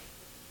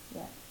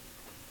 Yeah.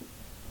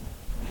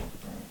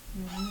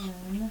 And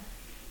then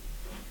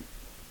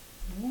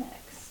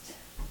next, to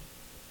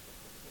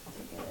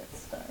get it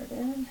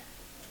started.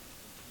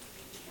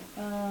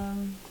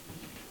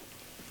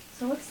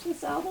 So what's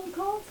this album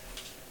called?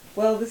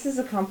 Well, this is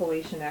a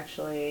compilation,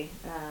 actually.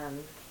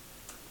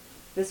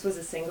 This was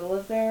a single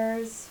of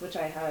theirs, which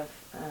I have.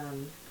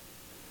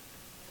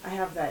 I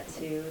have that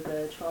too,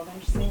 the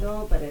 12-inch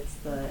single, but it's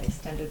the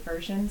extended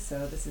version,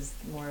 so this is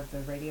more of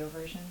the radio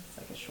version. It's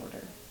like a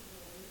shorter.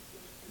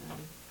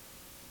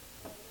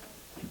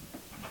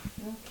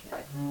 Okay.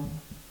 I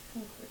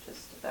think we're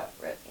just about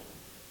ready.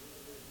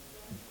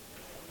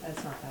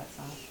 That's not that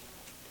song.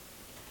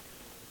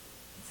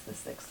 It's the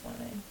sixth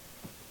one, eh?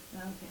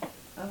 Okay.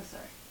 Oh,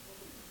 sorry.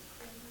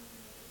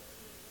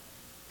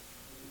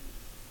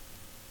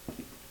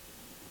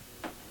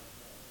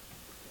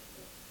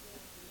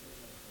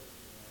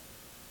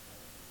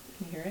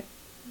 Can you hear it?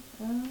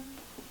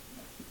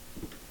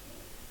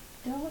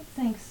 Don't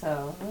think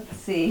so. Let's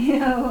see.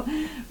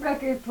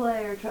 Record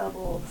player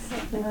troubles.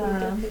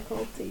 Technical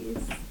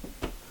difficulties.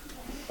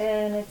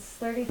 And it's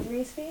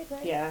 33 speed,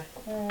 right? Yeah.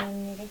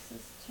 And this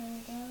is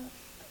turned up.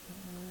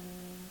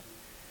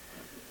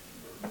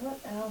 And what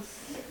else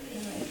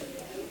can I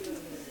do?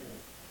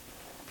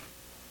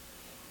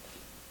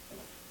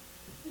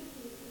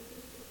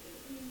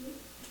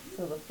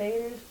 So the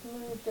fader's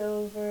moved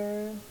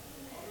over.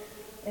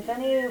 If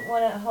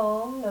anyone at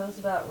home knows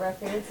about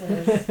records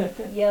and is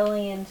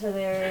yelling into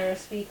their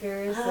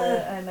speakers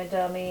that I'm a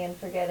dummy and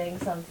forgetting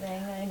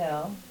something, I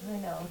know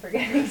I'm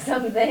forgetting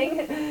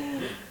something.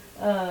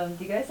 Do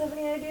you guys have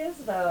any ideas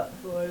about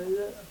What is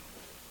it?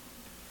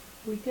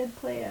 We could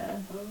play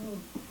a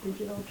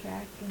digital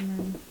track and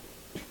then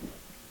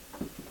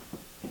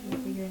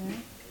figure it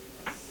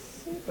out.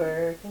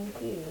 super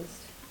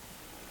confused?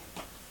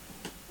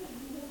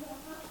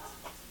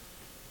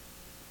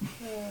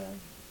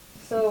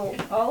 So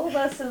all of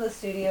us in the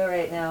studio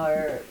right now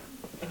are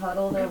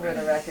huddled over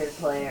the record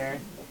player,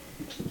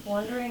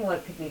 wondering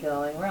what could be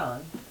going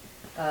wrong.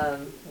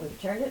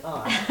 We've turned it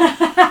on.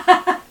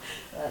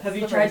 Have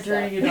you tried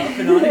turning it off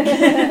and on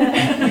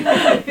again?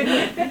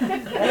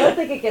 I don't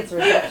think it gets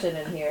reception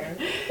in here.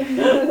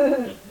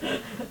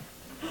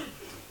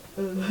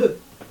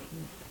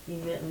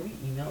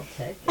 Email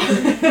tech.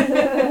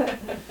 Let's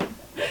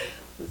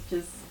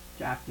just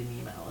draft an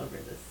email over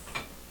this.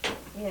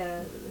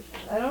 Yeah.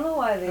 I don't know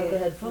why Have the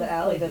headphones the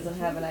alley plugged doesn't in.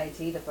 have an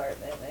IT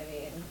department. I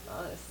mean,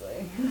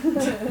 honestly.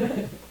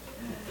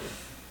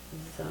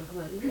 Sound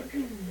quality. Does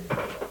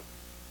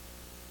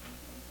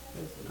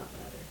not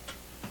matter.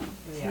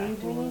 Yeah. Do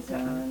we need Tables to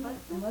on, unplug?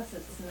 unless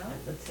it's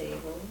not the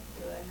table.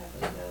 Do I have to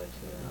go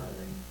to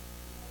another?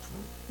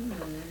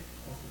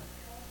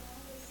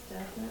 It's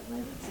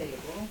definitely the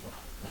table.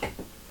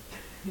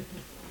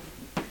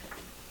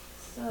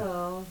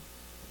 So,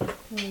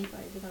 I'm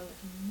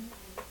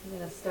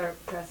gonna start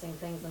pressing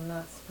things I'm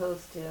not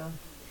supposed to.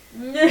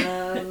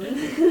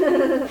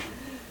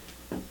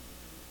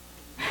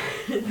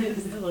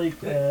 It's like,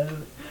 yeah,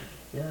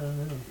 I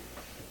don't know.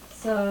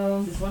 So,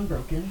 Is this one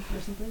broken or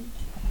something?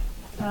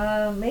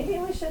 maybe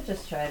we should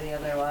just try the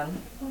other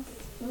one.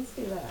 Let's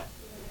do that.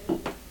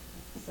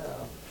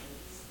 So,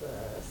 it's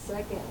the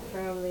second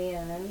from the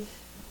end.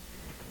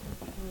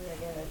 We're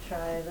gonna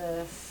try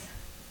this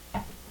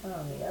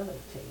on the other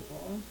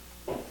table.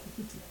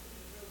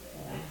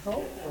 And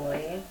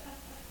hopefully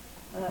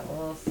that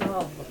will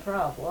solve the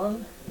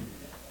problem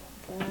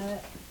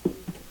that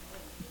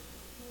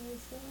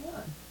is going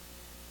on.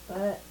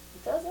 But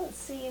it doesn't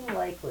seem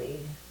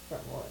likely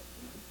from what.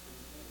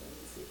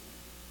 Let's see.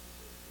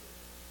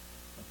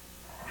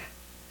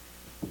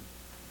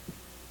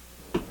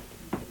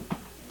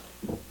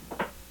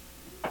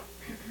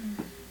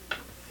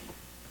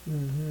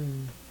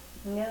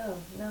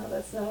 No,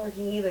 that's not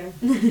working either.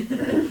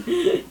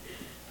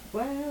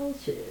 Well,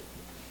 shit.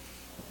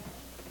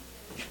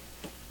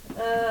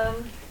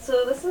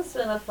 this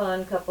has been a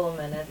fun couple of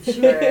minutes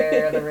for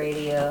the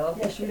radio.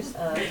 Yeah, should we just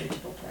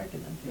digital track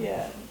and then?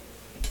 Yeah.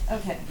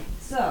 Okay,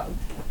 so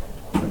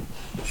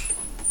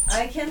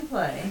I can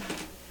play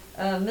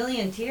A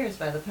Million Tears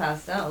by the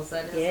Pastels.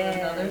 That is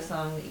another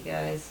song that you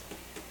guys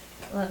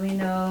let me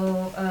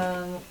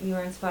know you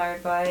were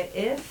inspired by.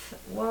 If,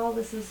 while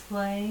this is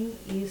playing,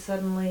 you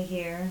suddenly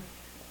hear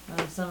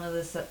some of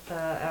this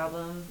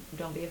album,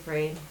 don't be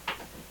afraid.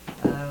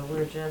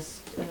 We're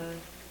just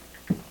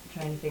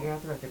trying to figure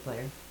out the record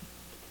player.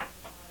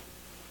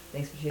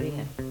 Thanks for tuning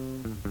in.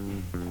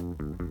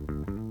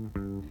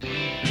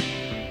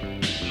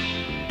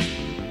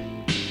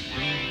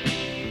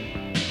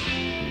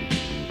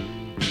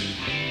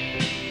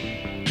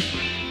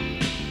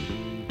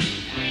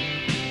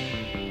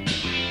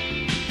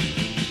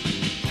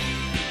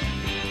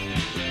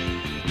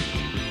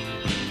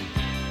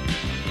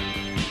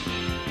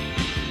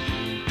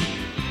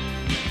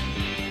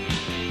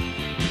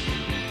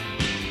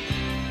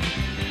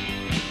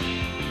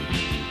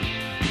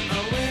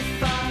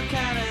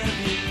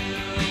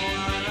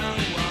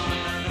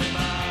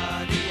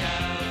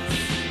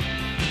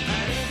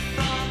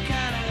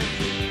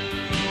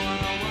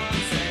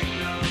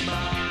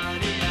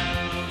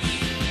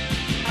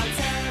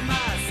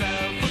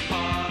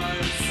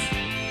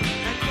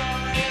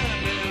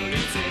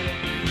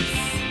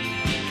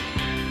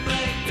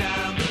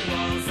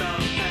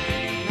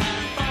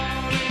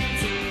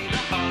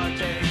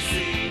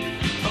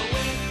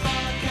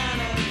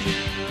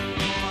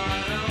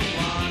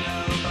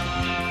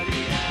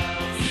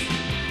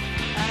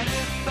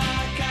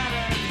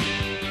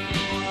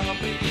 I'll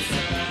be